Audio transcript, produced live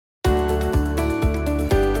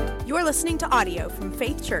listening to audio from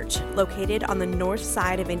Faith Church, located on the north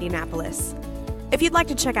side of Indianapolis. If you'd like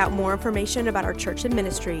to check out more information about our church and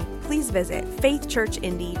ministry, please visit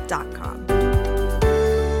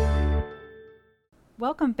faithchurchindy.com.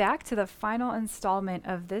 Welcome back to the final installment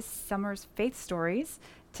of this summer's Faith Stories.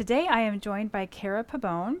 Today I am joined by Kara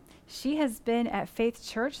Pabon. She has been at Faith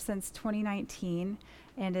Church since 2019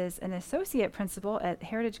 and is an associate principal at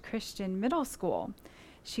Heritage Christian Middle School.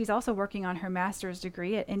 She's also working on her master's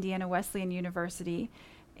degree at Indiana Wesleyan University,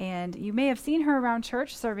 and you may have seen her around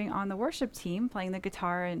church serving on the worship team, playing the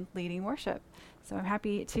guitar and leading worship. So I'm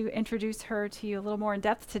happy to introduce her to you a little more in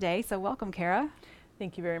depth today. So welcome, Kara.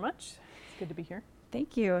 Thank you very much. It's good to be here.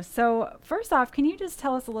 Thank you. So first off, can you just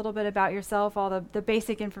tell us a little bit about yourself, all the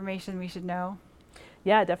basic information we should know?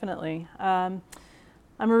 Yeah, definitely. I'm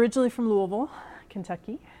originally from Louisville,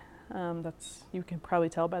 Kentucky. You can probably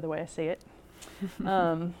tell by the way I say it.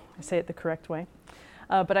 I say it the correct way.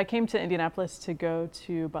 But I came to Indianapolis to go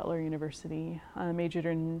to Butler University. I majored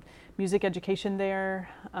in music education there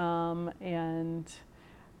and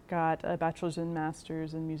got a bachelor's and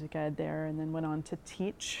master's in music ed there, and then went on to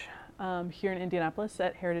teach here in Indianapolis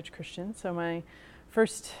at Heritage Christian. So my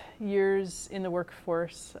first years in the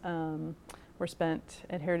workforce were spent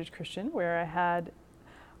at Heritage Christian, where I had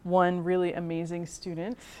one really amazing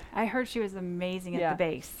student. I heard she was amazing at the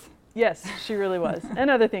bass. Yes, she really was, and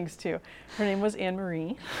other things too. Her name was Anne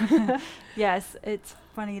Marie. Yes, it's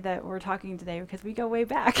funny that we're talking today because we go way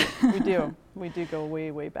back. We do go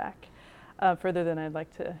way, way back, further than I'd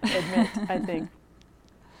like to admit, I think.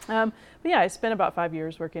 But yeah, I spent about 5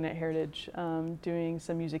 years working at Heritage, doing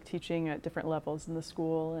some music teaching at different levels in the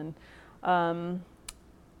school, and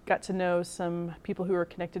got to know some people who were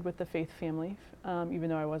connected with the Faith family, even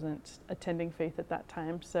though I wasn't attending Faith at that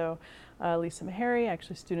time. So Lisa Meharry, I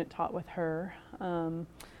actually student taught with her.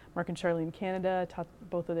 Mark and Charlene Canada, taught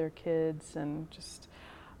both of their kids, and just,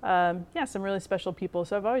 some really special people.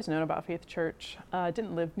 So I've always known about Faith Church. I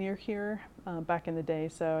didn't live near here back in the day,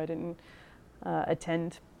 so I didn't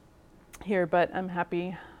attend here, but I'm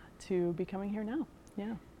happy to be coming here now.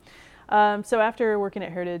 Yeah. So after working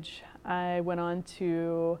at Heritage, I went on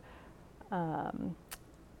to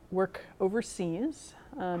work overseas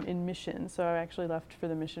in mission. So I actually left for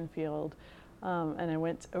the mission field, and I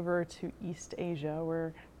went over to East Asia.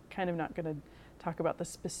 We're kind of not going to talk about the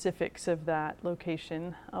specifics of that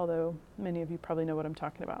location, although many of you probably know what I'm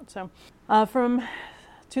talking about. So from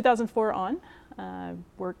 2004 on, I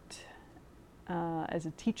worked as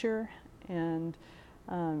a teacher and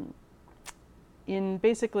in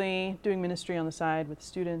basically doing ministry on the side with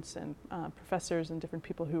students and professors and different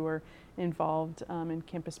people who were involved in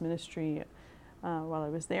campus ministry while I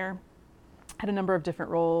was there. Had a number of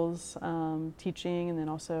different roles, teaching, and then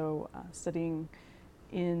also studying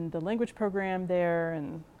in the language program there,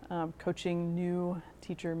 and coaching new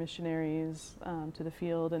teacher missionaries to the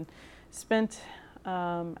field, and spent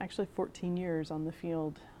actually 14 years on the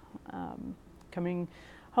field, coming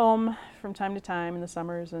home from time to time in the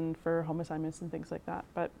summers and for home assignments and things like that.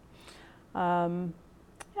 But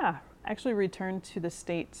actually returned to the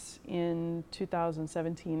States in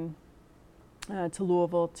 2017 to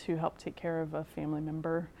Louisville to help take care of a family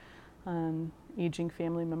member, aging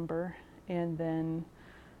family member, and then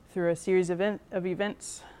through a series of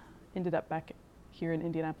events ended up back here in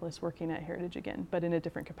Indianapolis working at Heritage again, but in a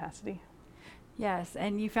different capacity. Yes,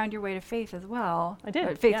 and you found your way to Faith as well. I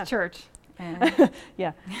did. Faith Church.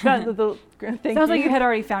 Yeah. Sounds like you had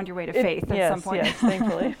already found your way to Faith at some point. Yes,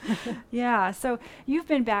 thankfully. Yeah, so you've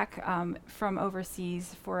been back from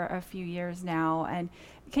overseas for a few years now, and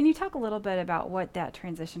can you talk a little bit about what that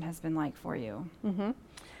transition has been like for you? Mm-hmm.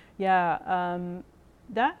 Yeah,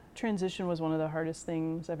 that transition was one of the hardest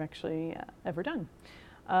things I've actually ever done.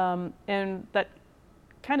 And that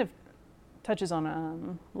kind of touches on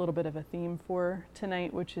a little bit of a theme for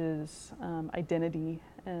tonight, which is identity,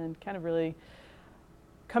 and kind of really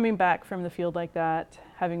coming back from the field like that,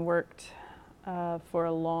 having worked for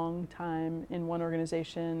a long time in one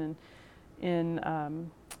organization and in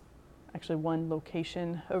actually one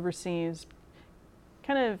location overseas,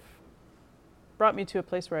 kind of brought me to a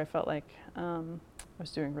place where I felt like I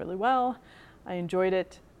was doing really well. I enjoyed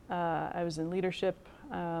it. I was in leadership.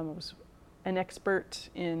 I was an expert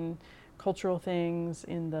in cultural things,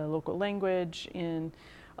 in the local language, in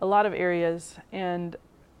a lot of areas. And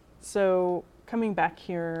so coming back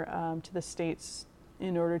here to the States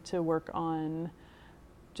in order to work on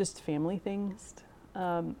just family things,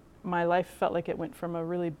 my life felt like it went from a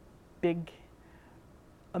really big,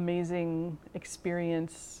 amazing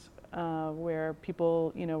experience where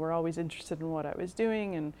people, were always interested in what I was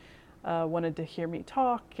doing and wanted to hear me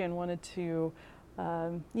talk and wanted to,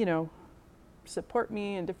 support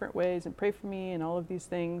me in different ways and pray for me and all of these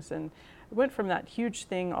things. And it went from that huge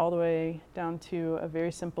thing all the way down to a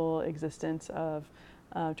very simple existence of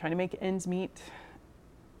trying to make ends meet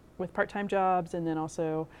with part-time jobs, and then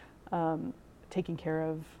also taking care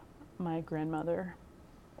of my grandmother.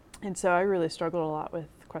 And so I really struggled a lot with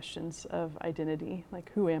questions of identity,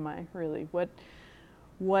 like who am I really? What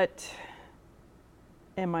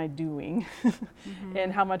am I doing? Mm-hmm.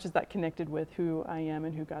 And how much is that connected with who I am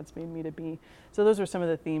and who God's made me to be? So those are some of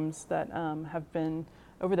the themes that have been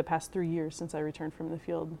over the past 3 years since I returned from the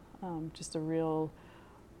field. Just a real,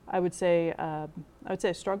 I would say a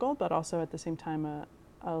struggle, but also at the same time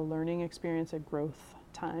a learning experience, a growth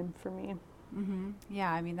time for me. Mm-hmm.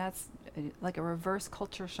 Yeah, I mean, that's like a reverse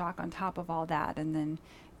culture shock on top of all that, and then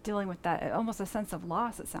dealing with that, almost a sense of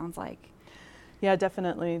loss, it sounds like. Yeah,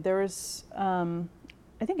 definitely. There was,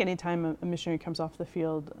 I think anytime a missionary comes off the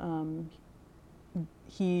field,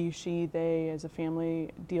 he, she, they as a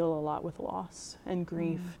family deal a lot with loss and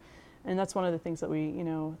grief. Mm-hmm. And that's one of the things that we,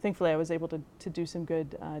 thankfully I was able to do some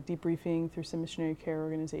good debriefing through some missionary care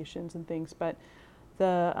organizations and things. But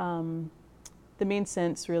the main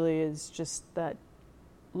sense really is just that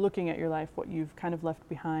looking at your life, what you've kind of left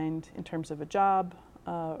behind in terms of a job,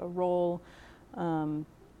 a role, friends,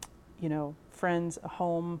 a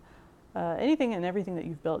home, anything and everything that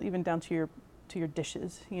you've built, even down to your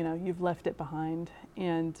dishes, you've left it behind,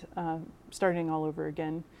 and starting all over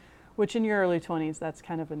again, which in your early 20s, that's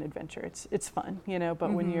kind of an adventure. It's fun, but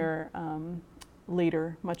mm-hmm. when you're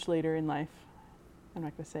much later in life, I'm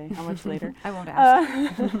not going to say how much later. I won't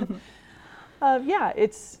ask.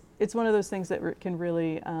 It's one of those things that can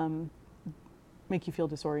really make you feel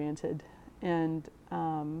disoriented. And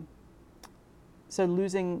so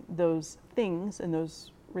losing those things and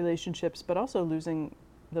those relationships, but also losing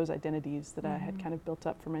those identities that mm-hmm. I had kind of built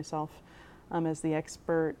up for myself as the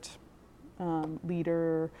expert,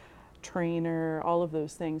 leader, trainer, all of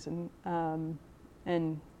those things. And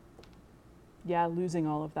losing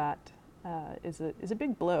all of that is a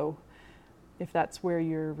big blow if that's where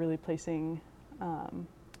you're really placing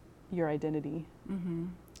your identity. Mm-hmm.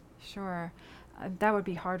 Sure. That would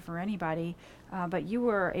be hard for anybody, but you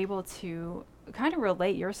were able to kind of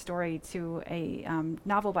relate your story to a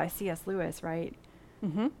novel by C.S. Lewis, right?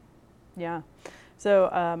 Mm-hmm. Yeah. So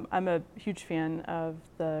I'm a huge fan of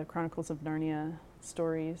the Chronicles of Narnia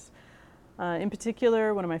stories. In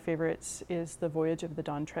particular, one of my favorites is The Voyage of the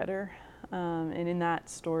Dawn Treader. And in that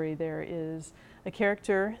story, there is a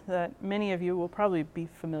character that many of you will probably be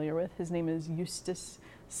familiar with. His name is Eustace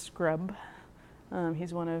Scrubb.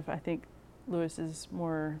 He's one of, I think, Lewis's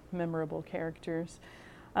more memorable characters.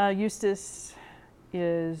 Eustace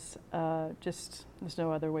is there's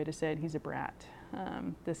no other way to say it, he's a brat.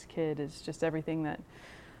 This kid is just everything that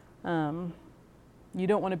you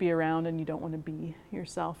don't want to be around and you don't want to be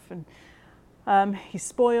yourself. And he's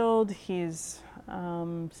spoiled, he's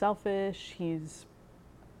selfish, he's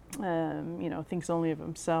thinks only of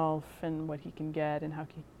himself and what he can get and how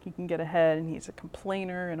he can get ahead, and he's a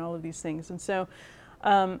complainer and all of these things. And so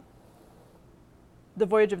The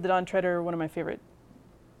Voyage of the Dawn Treader, one of my favorite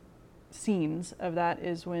scenes of that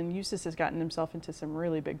is when Eustace has gotten himself into some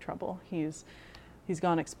really big trouble. He's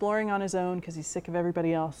gone exploring on his own because he's sick of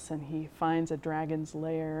everybody else, and he finds a dragon's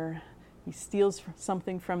lair. He steals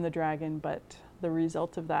something from the dragon, but the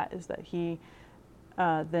result of that is that he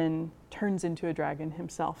then turns into a dragon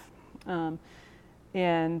himself.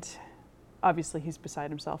 And obviously he's beside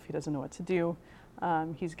himself. He doesn't know what to do.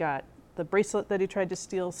 He's got the bracelet that he tried to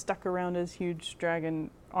steal stuck around his huge dragon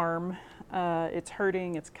arm. It's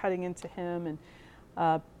hurting, it's cutting into him,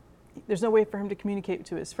 and there's no way for him to communicate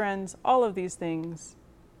to his friends. All of these things,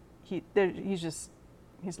 he's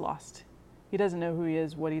lost. He doesn't know who he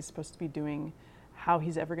is, what he's supposed to be doing, how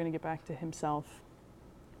he's ever going to get back to himself.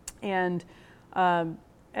 And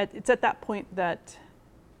it's at that point that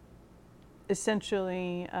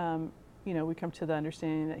essentially, we come to the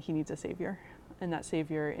understanding that he needs a savior. And that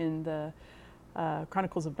savior in the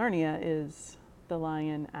Chronicles of Narnia is the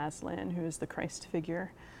lion Aslan, who is the Christ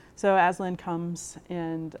figure. So Aslan comes,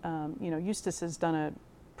 and Eustace has done a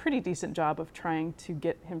pretty decent job of trying to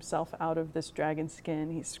get himself out of this dragon skin.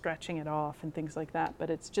 He's scratching it off and things like that, but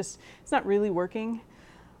it's not really working.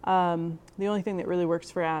 The only thing that really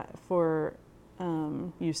works for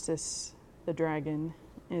Eustace, the dragon,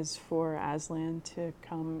 is for Aslan to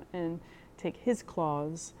come and take his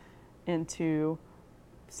claws and to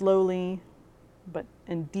slowly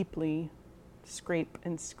and deeply scrape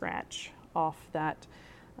and scratch off that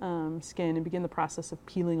skin and begin the process of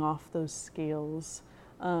peeling off those scales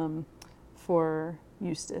for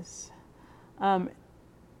Eustace. And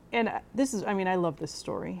this is, I love this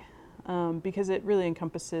story. because it really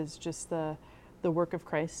encompasses just the work of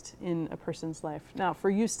Christ in a person's life. Now, for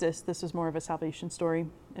Eustace, this was more of a salvation story.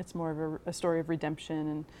 It's more of a story of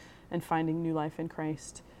redemption and finding new life in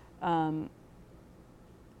Christ.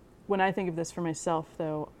 When I think of this for myself,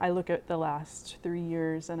 though, I look at the last 3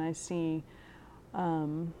 years and I see,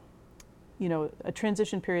 a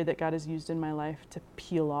transition period that God has used in my life to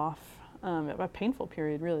peel off, a painful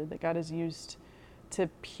period, really, that God has used to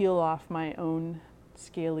peel off my own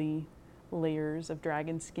scaly layers of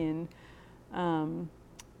dragon skin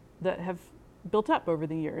that have built up over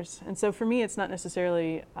the years. And so for me, it's not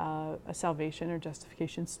necessarily a salvation or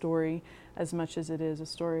justification story as much as it is a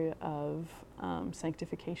story of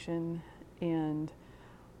sanctification and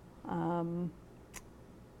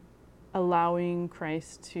allowing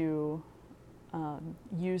Christ to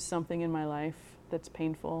use something in my life that's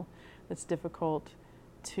painful, that's difficult,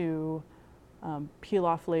 to peel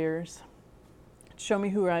off layers, show me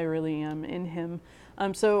who I really am in Him.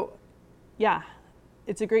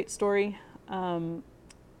 It's a great story. And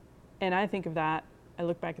I think of that, I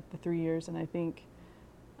look back at the 3 years and I think,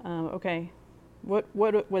 okay, what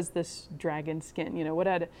was this dragon skin?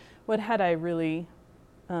 What had I really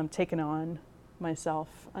taken on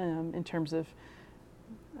myself in terms of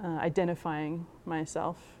identifying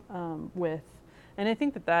myself with? And I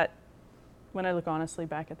think that when I look honestly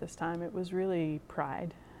back at this time, it was really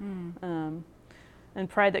pride. And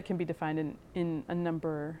pride that can be defined in a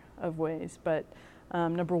number of ways, but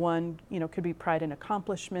number one, could be pride in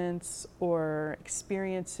accomplishments or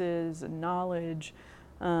experiences and knowledge.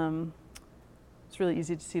 It's really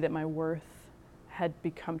easy to see that my worth had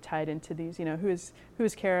become tied into these. Who is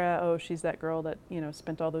Kara? Oh, she's that girl that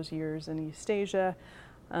spent all those years in East Asia.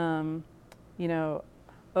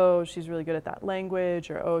 Oh, she's really good at that language,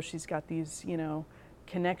 or oh, she's got these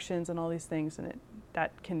connections and all these things, and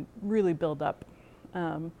that can really build up.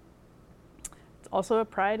 It's also a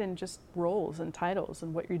pride in just roles and titles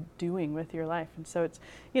and what you're doing with your life. And so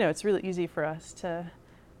it's really easy for us to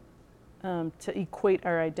equate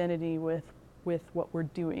our identity with what we're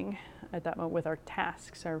doing at that moment, with our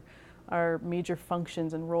tasks, our major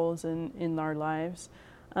functions and roles in our lives.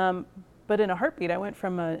 But in a heartbeat, I went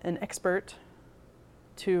from an expert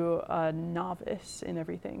to a novice in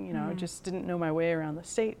everything. I just didn't know my way around the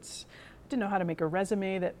States. Didn't know how to make a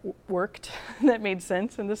resume that worked, that made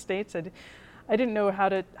sense in the States. I didn't know how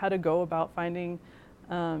to go about finding,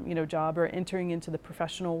 job or entering into the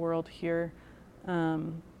professional world here. I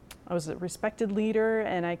was a respected leader,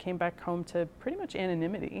 and I came back home to pretty much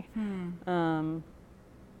anonymity,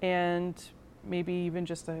 and maybe even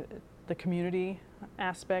just the community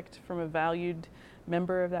aspect from a valued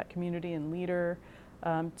member of that community and leader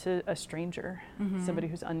to a stranger, somebody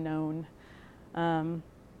who's unknown. And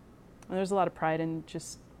there's a lot of pride in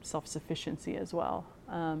just self-sufficiency as well.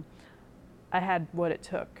 I had what it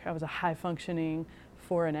took. I was a high-functioning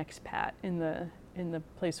foreign expat in the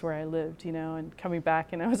place where I lived, and coming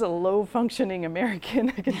back, and I was a low-functioning American.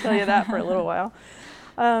 I can tell you that for a little while.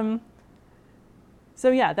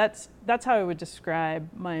 That's how I would describe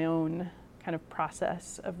my own kind of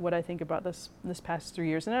process of what I think about this past 3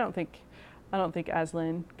 years. And I don't think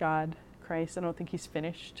Aslan, God, Christ, I don't think He's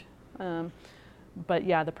finished. But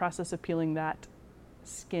yeah, the process of peeling that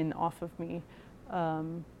skin off of me,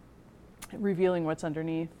 revealing what's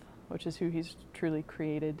underneath, which is who He's truly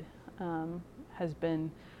created, has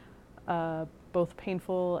been both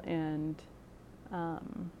painful and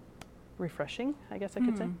refreshing, I guess I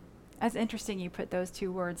could say. That's interesting you put those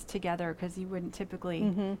two words together, because you wouldn't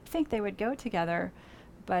typically think they would go together,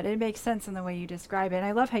 but it makes sense in the way you describe it. And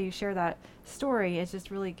I love how you share that story. It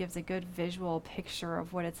just really gives a good visual picture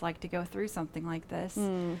of what it's like to go through something like this.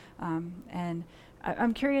 And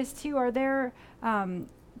I'm curious too, are there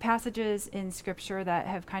passages in Scripture that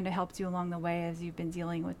have kind of helped you along the way as you've been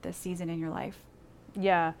dealing with this season in your life?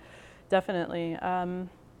 Yeah, definitely.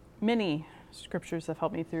 Many Scriptures have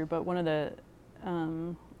helped me through, but one of the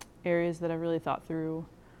areas that I really thought through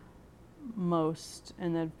most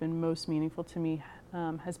and that have been most meaningful to me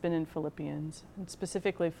has been in Philippians, and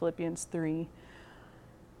specifically Philippians 3.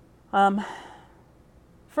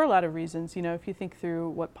 For a lot of reasons. If you think through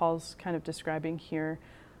what Paul's kind of describing here,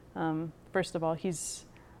 first of all, he's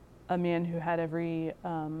a man who had every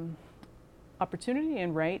opportunity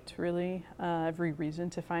and right, really, every reason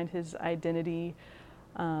to find his identity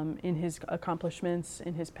in his accomplishments,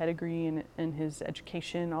 in his pedigree, and in his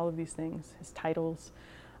education, all of these things, his titles.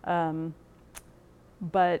 But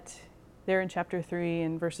there in chapter 3,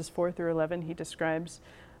 in verses 4 through 11, he describes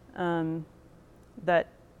that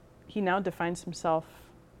he now defines himself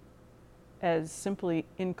as simply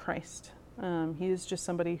in Christ. He is just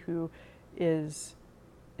somebody who is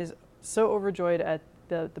so overjoyed at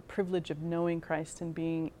the privilege of knowing Christ and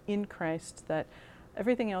being in Christ that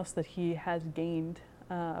everything else that he has gained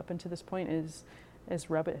up until this point is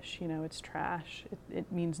rubbish. It's trash.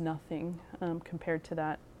 It means nothing compared to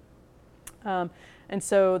that. And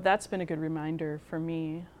so that's been a good reminder for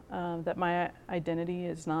me that my identity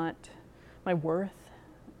is not, my worth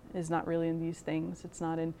is not really in these things. It's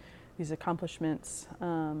not in these accomplishments.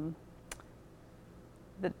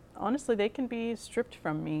 That honestly, they can be stripped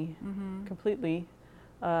from me completely.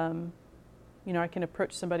 I can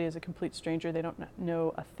approach somebody as a complete stranger. They don't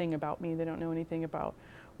know a thing about me. They don't know anything about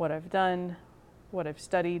what I've done, what I've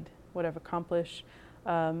studied, what I've accomplished.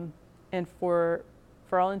 And for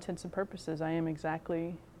all intents and purposes, I am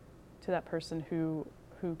exactly to that person who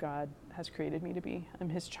God has created me to be. I'm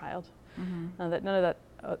his child. That none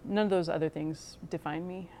of those other things define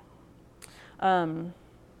me.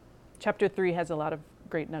 Chapter 3 has a lot of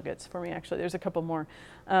great nuggets for me, actually. There's a couple more.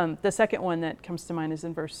 The second one that comes to mind is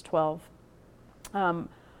in verse 12. And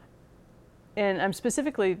I'm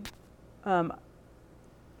specifically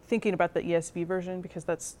thinking about the ESV version because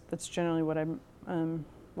that's generally what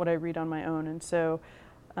I read on my own. And so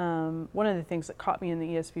one of the things that caught me in the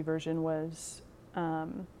ESV version was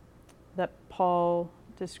that Paul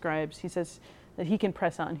describes, he says that he can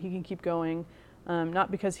press on, he can keep going,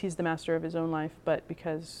 not because he's the master of his own life, but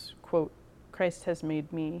because, quote, Christ has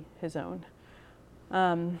made me his own.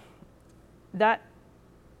 That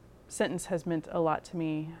sentence has meant a lot to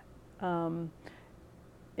me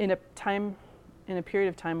in a period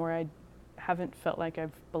of time where I haven't felt like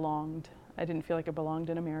I've belonged. I didn't feel like I belonged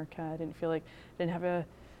in America. I didn't feel like I didn't have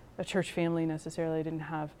a church family necessarily. I didn't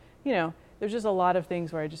have, there's just a lot of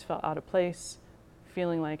things where I just felt out of place,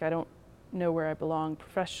 feeling like I don't know where I belong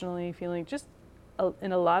professionally, feeling just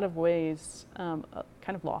in a lot of ways kind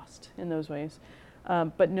of lost in those ways.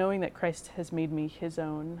 But knowing that Christ has made me his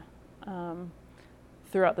own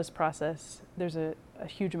throughout this process, there's a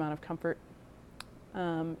huge amount of comfort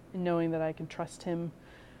in knowing that I can trust him,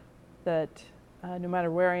 that no matter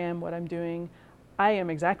where I am, what I'm doing, I am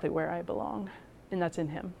exactly where I belong, and that's in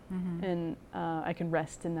him. And I can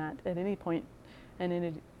rest in that at any point and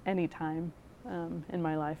in any time in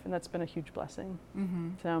my life, and that's been a huge blessing.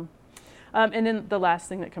 So, and then the last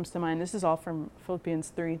thing that comes to mind, this is all from Philippians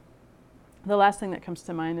 3. The last thing that comes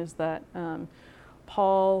to mind is that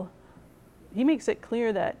Paul, he makes it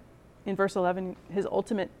clear that in verse 11, his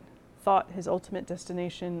ultimate thought, his ultimate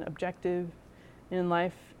destination, objective in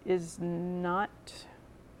life is not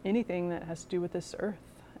anything that has to do with this earth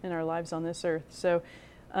and our lives on this earth. So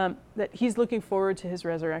that he's looking forward to his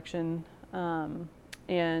resurrection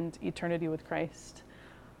and eternity with Christ.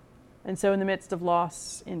 And so in the midst of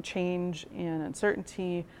loss and change and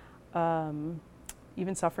uncertainty,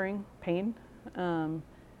 even suffering, pain,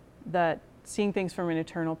 that seeing things from an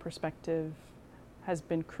eternal perspective has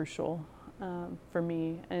been crucial for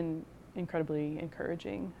me and incredibly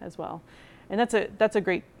encouraging as well. And that's a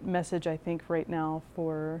great message, I think, right now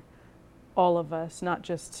for all of us, not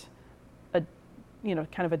just a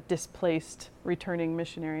kind of a displaced returning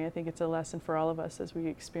missionary. I think it's a lesson for all of us as we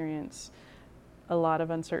experience a lot of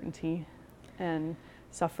uncertainty and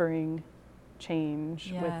suffering,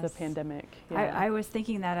 change with the pandemic. I was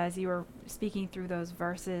thinking that as you were speaking through those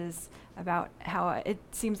verses about how it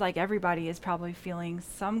seems like everybody is probably feeling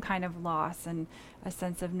some kind of loss and a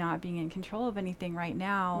sense of not being in control of anything right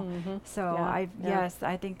now. So yes,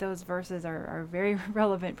 I think those verses are very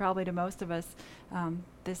relevant probably to most of us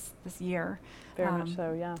this year. Very much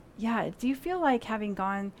so, yeah. Yeah, do you feel like having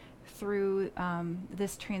gone through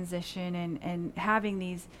this transition and having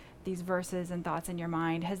these verses and thoughts in your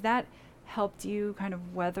mind, has that helped you kind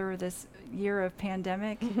of weather this year of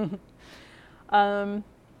pandemic?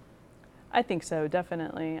 I think so,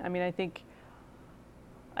 definitely. I mean, I think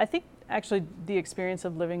actually the experience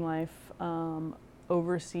of living life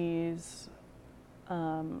overseas,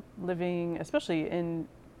 living especially in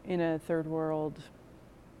a third world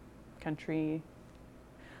country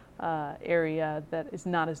area that is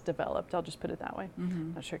not as developed, I'll just put it that way.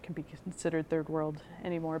 I'm not sure it can be considered third world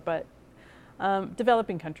anymore, but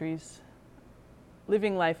developing countries,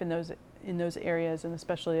 living life in those areas, and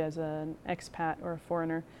especially as an expat or a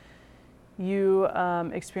foreigner, you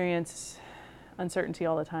experience uncertainty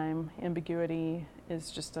all the time. Ambiguity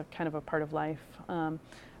is just a kind of a part of life.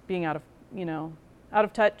 Being out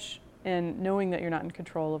of touch and knowing that you're not in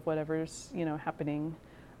control of whatever's happening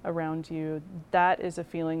around you, that is a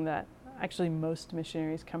feeling that actually most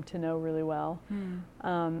missionaries come to know really well.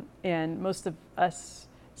 And most of us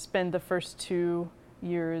spend the first 2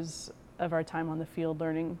 years of our time on the field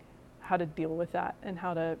learning how to deal with that and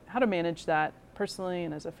how to manage that personally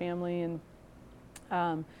and as a family. And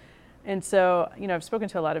And so, I've spoken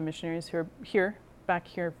to a lot of missionaries who are back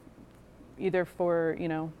here, either for,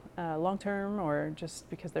 long term or just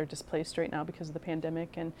because they're displaced right now because of the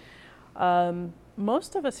pandemic. And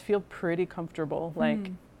most of us feel pretty comfortable.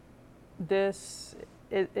 Like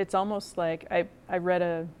it's almost like I read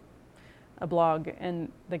a blog,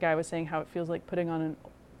 and the guy was saying how it feels like putting on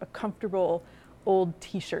a comfortable old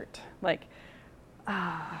T-shirt. Like,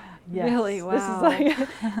 yes, really, wow. This is like,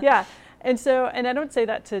 yeah. And so, and I don't say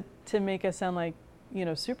that to make us sound like,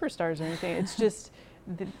 superstars or anything. It's just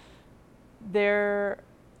there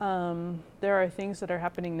are things that are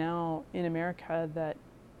happening now in America that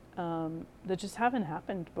just haven't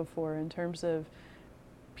happened before, in terms of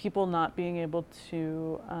people not being able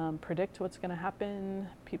to predict what's going to happen,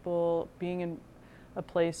 people being in a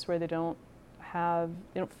place where we don't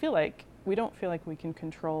feel like we can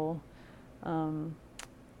control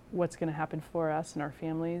what's going to happen for us and our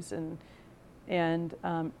families, and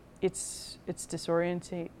it's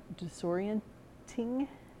disorienting.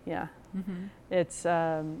 Yeah. Mm-hmm.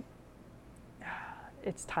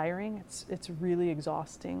 It's tiring. It's really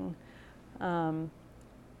exhausting. And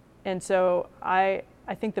so I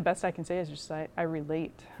think the best I can say is just I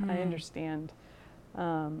relate. I understand.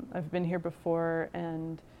 I've been here before,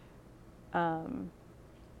 and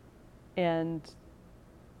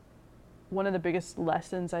one of the biggest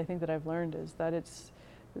lessons I think that I've learned is that it's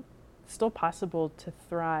still possible to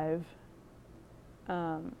thrive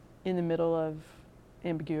in the middle of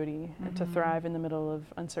ambiguity, and to thrive in the middle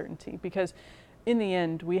of uncertainty, because in the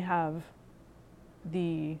end we have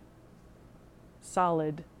the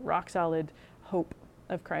rock solid hope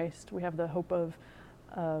of Christ. We have the hope of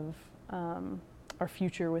our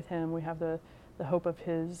future with Him. We have the hope of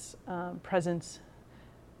His presence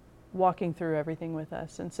walking through everything with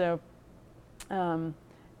us. And so in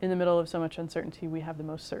the middle of so much uncertainty, we have the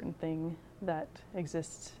most certain thing that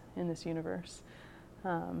exists in this universe.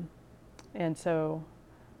 And so,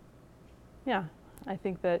 yeah, I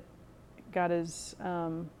think that God is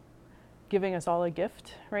giving us all a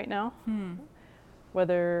gift right now,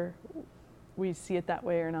 whether we see it that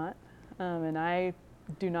way or not. And I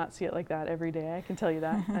do not see it like that every day, I can tell you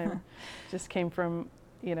that. I just came from,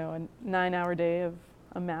 a 9-hour day of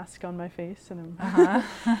a mask on my face, and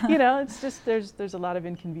it's just, there's a lot of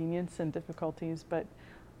inconvenience and difficulties, but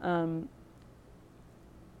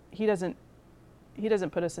He doesn't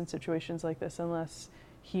put us in situations like this unless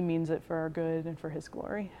He means it for our good and for His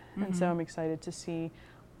glory. And so I'm excited to see,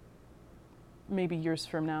 maybe years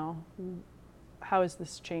from now, how has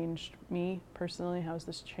this changed me personally? How has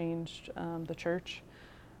this changed the church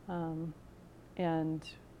and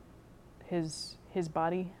His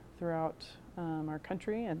body throughout our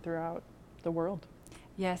country and throughout the world?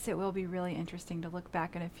 Yes, it will be really interesting to look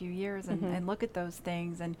back in a few years and look at those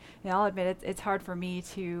things. And I'll admit it's hard for me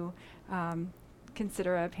to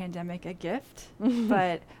consider a pandemic a gift,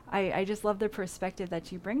 but I just love the perspective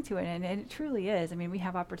that you bring to it. And it truly is. I mean, we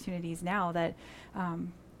have opportunities now that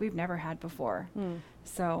we've never had before.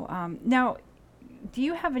 So now, do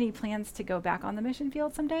you have any plans to go back on the mission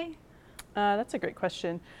field someday? That's a great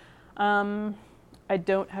question. I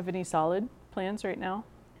don't have any solid plans right now.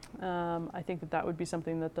 I think that would be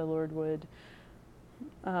something that the Lord would,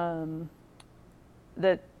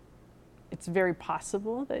 that it's very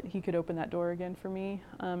possible that He could open that door again for me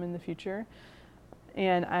in the future.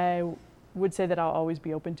 And I would say that I'll always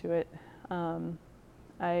be open to it. I'm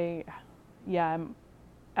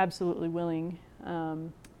absolutely willing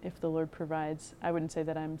if the Lord provides. I wouldn't say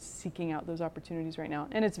that I'm seeking out those opportunities right now.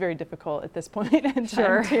 And it's very difficult at this point in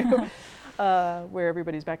time too, where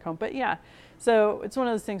everybody's back home. But yeah, so it's one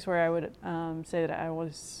of those things where I would say that I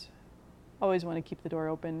always want to keep the door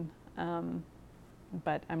open,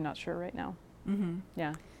 but I'm not sure right now.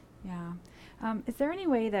 Yeah. Is there any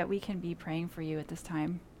way that we can be praying for you at this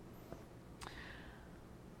time?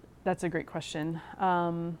 That's a great question.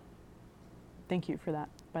 Thank you for that,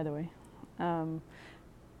 by the way.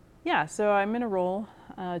 So I'm in a role.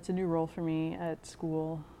 It's a new role for me at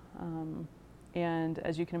school. And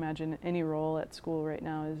as you can imagine, any role at school right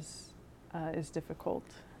now is difficult.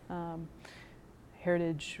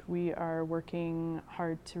 Heritage, we are working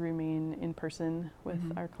hard to remain in person with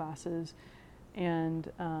our classes. And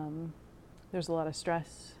there's a lot of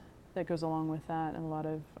stress that goes along with that, and a lot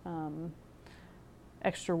of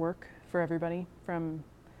extra work for everybody from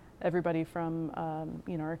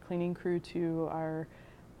our cleaning crew to our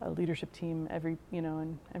leadership team,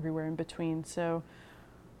 and everywhere in between. So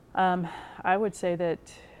I would say that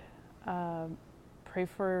pray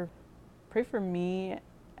for me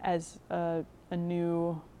as a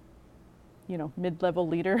new, mid-level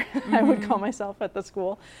leader, I would call myself at the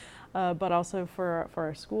school. but also for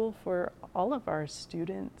our school, for all of our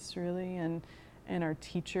students, really, and our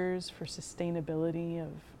teachers, for sustainability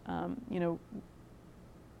of,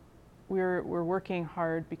 we're working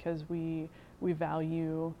hard because we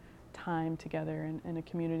value time together and a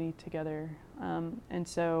community together. And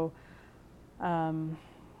so,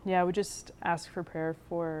 we just ask for prayer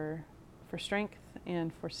for strength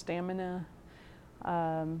and for stamina.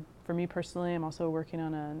 For me personally, I'm also working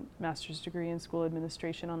on a master's degree in school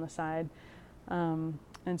administration on the side. And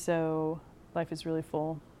so life is really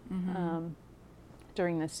full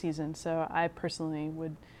during this season. So I personally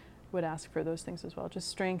would ask for those things as well. Just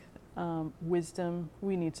strength, wisdom.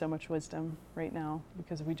 We need so much wisdom right now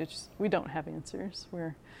because we don't have answers.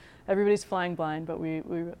 Everybody's flying blind, but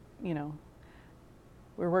we're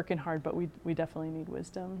working hard, but we definitely need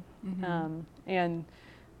wisdom.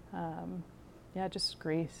 Just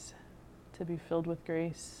grace, to be filled with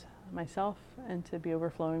grace myself and to be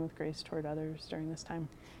overflowing with grace toward others during this time.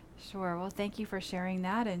 Sure. Well, thank you for sharing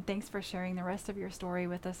that, and thanks for sharing the rest of your story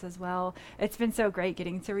with us as well. It's been so great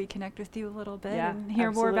getting to reconnect with you a little bit and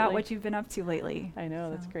hear more about what you've been up to lately. I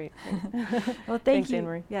know, that's great. Well, thanks, you.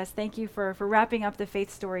 Anne-Marie. Yes, thank you for wrapping up the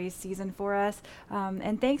Faith Stories season for us.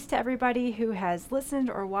 And thanks to everybody who has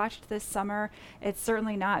listened or watched this summer. It's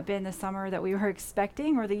certainly not been the summer that we were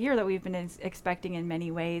expecting or the year that we've been expecting in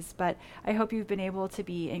many ways, but I hope you've been able to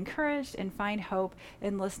be encouraged and find hope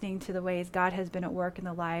in listening to the ways God has been at work in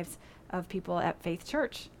the lives of people at Faith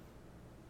Church.